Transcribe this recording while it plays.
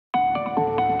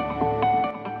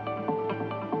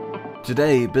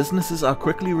Today, businesses are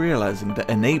quickly realizing that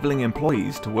enabling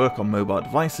employees to work on mobile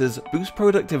devices boosts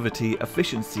productivity,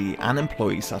 efficiency, and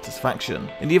employee satisfaction.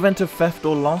 In the event of theft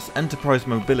or loss, enterprise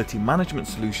mobility management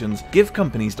solutions give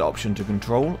companies the option to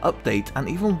control, update, and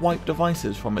even wipe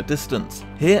devices from a distance.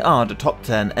 Here are the top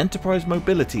 10 enterprise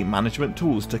mobility management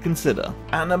tools to consider.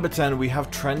 At number 10, we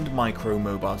have Trend Micro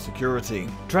Mobile Security.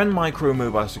 Trend Micro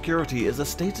Mobile Security is a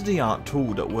state-of-the-art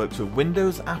tool that works with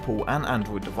Windows, Apple, and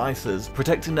Android devices,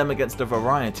 protecting them against a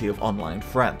variety of online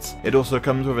threats. It also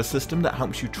comes with a system that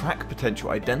helps you track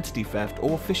potential identity theft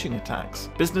or phishing attacks.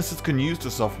 Businesses can use the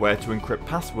software to encrypt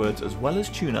passwords as well as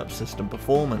tune up system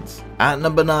performance. At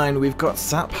number 9, we've got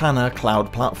SAP HANA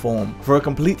Cloud Platform. For a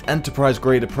complete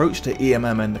enterprise-grade approach to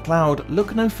EMM in the cloud,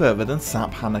 look no further than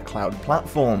SAP HANA Cloud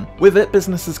Platform. With it,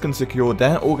 businesses can secure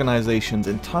their organization's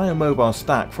entire mobile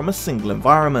stack from a single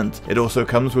environment. It also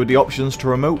comes with the options to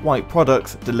remote wipe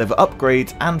products, deliver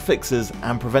upgrades and fixes,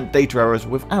 and prevent data errors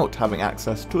without having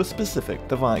access to a specific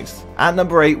device. At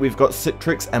number 8, we've got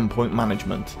Citrix Endpoint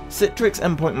Management. Citrix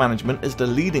Endpoint Management is the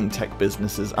leading tech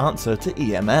business's answer to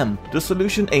EMM. The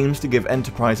solution aims to give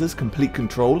enterprises complete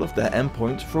control of their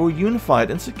endpoints through a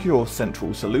unified and secure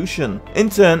central solution. In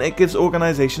turn, it gives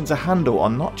organizations a handle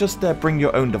on not just their bring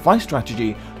your own device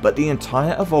strategy, but the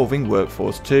entire evolving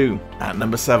workforce too. At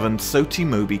number 7,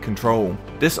 Teamubi Control.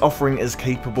 This offering is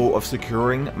capable of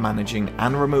securing, managing,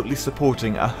 and remotely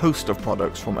supporting a host of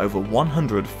products from over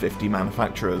 150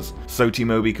 manufacturers.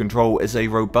 Teamubi Control is a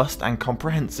robust and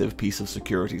comprehensive piece of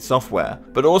security software,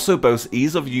 but also boasts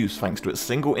ease of use thanks to its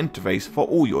single interface for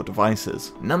all your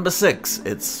devices. Number 6,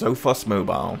 it's Sophos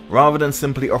Mobile. Rather than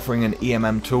simply offering an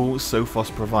EMM tool,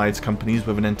 Sophos provides companies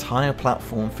with an entire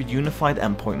platform for unified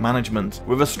endpoint management.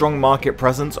 With a strong market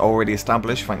presence already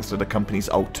established thanks to the company's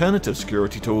alternative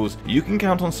security tools, you can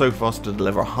count on Sophos to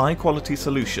deliver a high-quality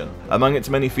solution. Among its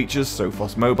many features,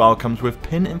 Sophos Mobile comes with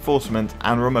PIN enforcement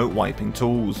and remote wiping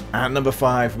tools. At number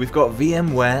 5, we've got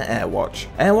VMware AirWatch.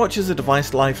 AirWatch is a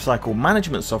device lifecycle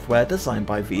management software designed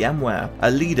by VMware,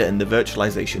 a leader in the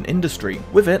virtualization industry.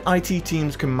 With it, IT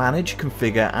teams can manage,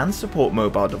 configure, and support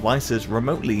mobile devices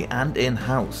remotely and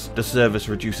in-house. The service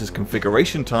reduces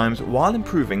configuration times while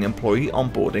improving employee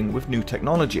onboarding with new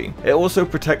technology. It also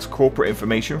protects corporate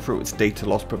information through its data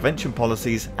loss prevention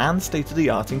policies and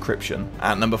state-of-the-art encryption.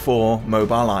 At number 4,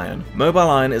 MobileIron.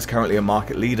 MobileIron is currently a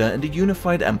market leader in the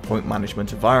unified endpoint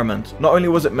management environment. Not only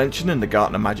was it mentioned in the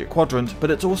Gartner Magic Quadrant,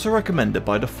 but it's also recommended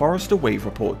by the Forrester Wave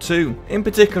report too. In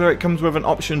particular, it comes with an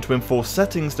option to enforce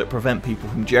settings that prevent people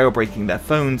from jailbreaking their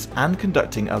phones and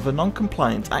conducting other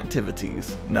non-compliant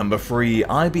activities. Number 3,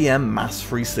 IBM Mass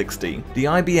 360. The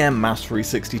IBM Mass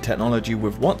 360 technology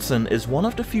with Watson is one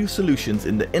of the few solutions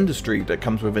in the industry that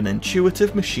comes with an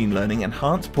intuitive machine learning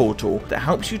enhanced portal that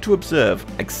helps you to observe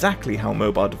exactly how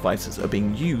mobile devices are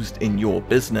being used in your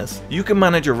business. You can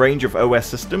manage a range of OS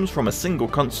systems from a single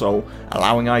console,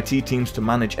 allowing IT teams to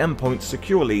manage endpoints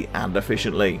securely and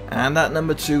efficiently. And at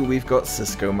number 2, we've got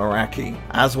Cisco Meraki.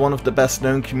 As one of the best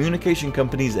known communication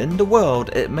companies in the world,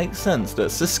 it makes sense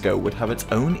that Cisco would have its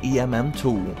own EMM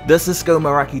tool. The Cisco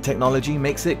Meraki technology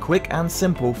makes it quick and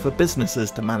simple for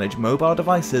businesses to manage mobile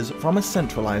devices from a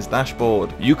centralized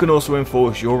dashboard. You can also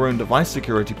enforce your own device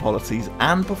security policies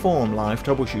and perform live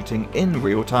troubleshooting in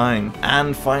real time.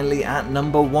 And finally, at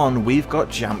number 1, we've got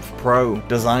Jamf Pro.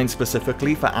 Designed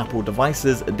specifically for Apple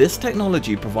devices, this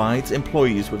technology provides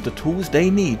employees with the tools they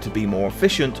need to be more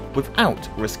efficient without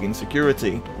risking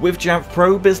security. With Jamf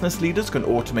Pro, business leaders can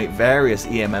automate various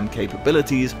EMM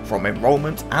capabilities from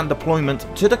enrollment and deployment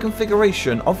to the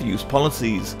configuration of use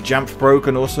policies. Jamf Pro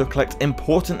can also collect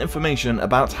important information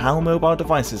about how mobile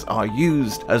devices are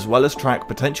used, as well as track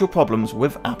potential problems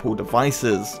with Apple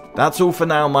devices. That's all for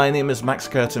now. My name is Max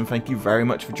Curtin. Thank you very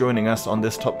much for joining us on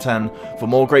this top 10. For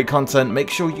more great content, make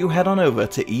sure you head on over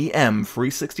to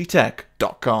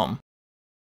em360tech.com.